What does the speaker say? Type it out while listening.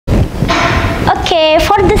Okay,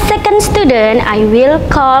 for the second student, I will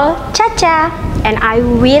call Caca and I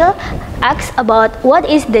will ask about what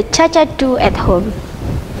is the Caca do at home.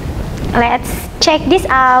 Let's check this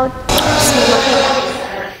out.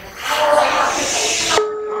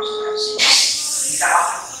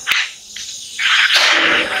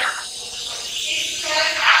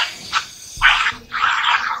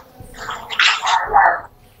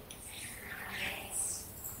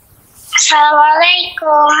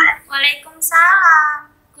 Assalamualaikum.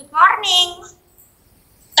 Waalaikumsalam. Good morning.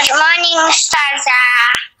 Good morning,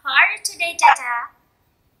 Ustadzah. How are you today, Caca?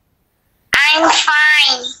 I'm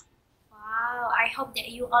fine. Wow, I hope that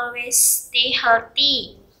you always stay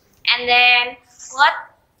healthy. And then,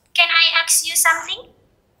 what? Can I ask you something?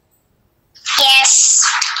 Yes.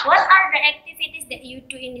 What are the activities that you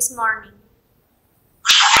do in this morning?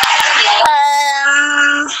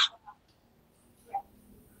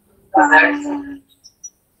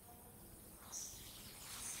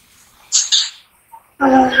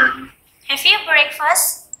 Have you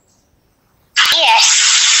breakfast?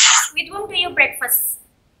 Yes. With whom do you breakfast?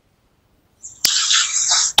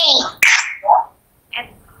 Egg. And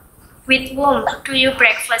with whom do you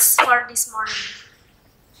breakfast for this morning?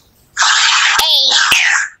 Egg.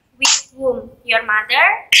 With whom? Your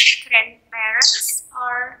mother, grandparents,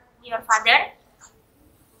 or your father?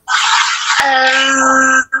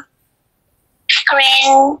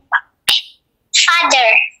 Grandfather.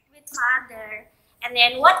 With father. And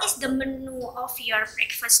then what is the menu of your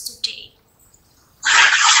breakfast today?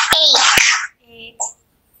 Egg. Egg.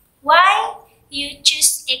 Why you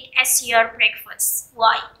choose egg as your breakfast?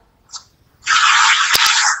 Why?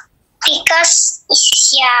 Because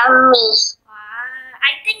it's yummy.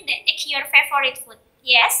 I think that egg your favorite food.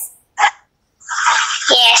 Yes?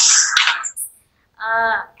 Yes.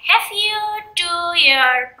 Have you do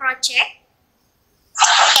your project?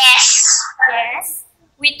 Yes. Yes.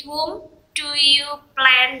 With whom do you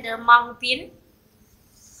plant the mung bean?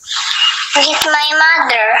 With my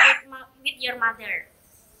mother. With your mother.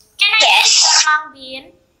 Can I Yes. see your mung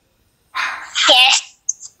bean? Yes.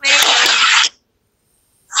 Where is your mung bean?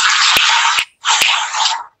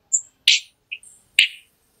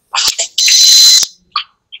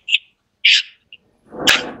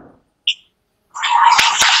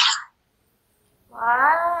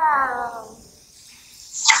 Wow.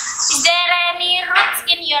 Is there any roots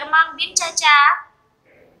in your mung bean, Caca?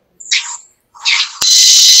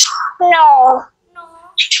 No. No.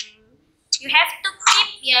 You have to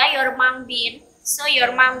keep your mung bean, so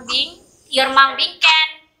your mung bean can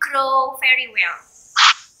grow very well.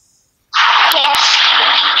 Yes.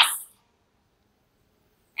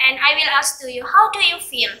 And I will ask to you, how do you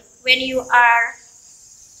feel when you are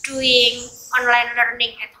doing online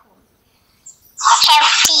learning at home?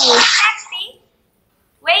 Happy. Happy?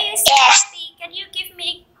 Why you say Yes. happy? Can you give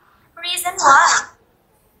me reason why?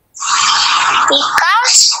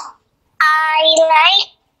 Because I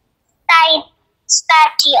like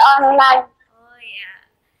study online. Oh yeah.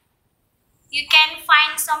 You can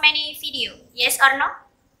find so many video. Yes or no?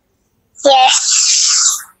 Yes.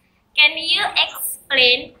 Can you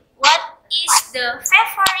explain what is the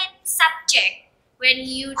favorite subject when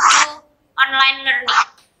you do online learning?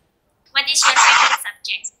 What is your favorite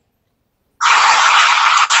subject?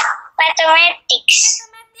 Mathematics.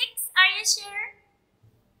 Mathematics, are you sure?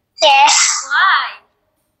 Yes. Why?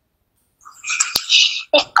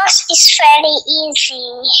 Because it's very easy.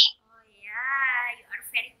 Oh yeah, you are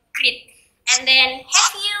very great. And then,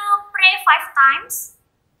 have you pray 5 times?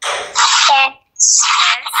 Yes. Yes.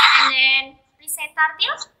 And then, recite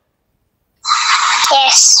tartil?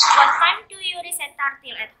 Yes. What time do you recite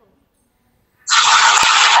tartil at home? 4.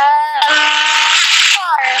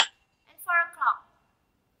 At 4 o'clock?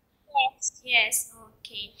 Yes. Yes,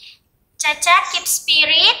 okay. Caca, keep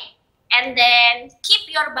spirit and then keep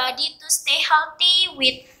your body to stay healthy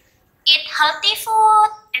with eat healthy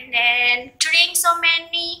food and then drink so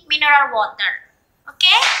many mineral water.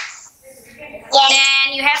 Okay? Yes.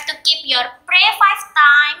 Then you have to keep your pray 5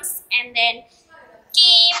 times and then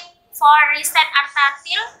keep for reset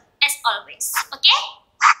artatil as always. Okay?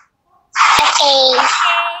 Okay.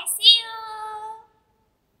 Okay, see you.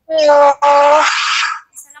 Hello.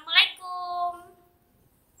 Assalamualaikum.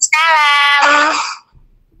 Salam.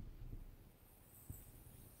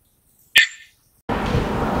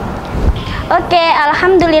 Okay,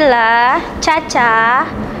 Alhamdulillah, Caca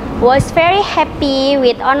was very happy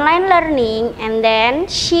with online learning and then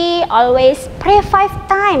she always pray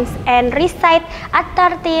 5 times and recite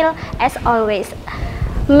at-tartil as always.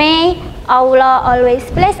 May Allah always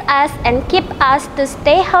bless us and keep us to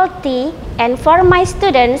stay healthy, and for my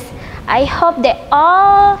students, I hope that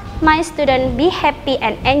all my students be happy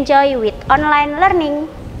and enjoy with online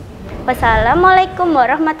learning. Wassalamualaikum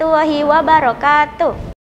warahmatullahi wabarakatuh.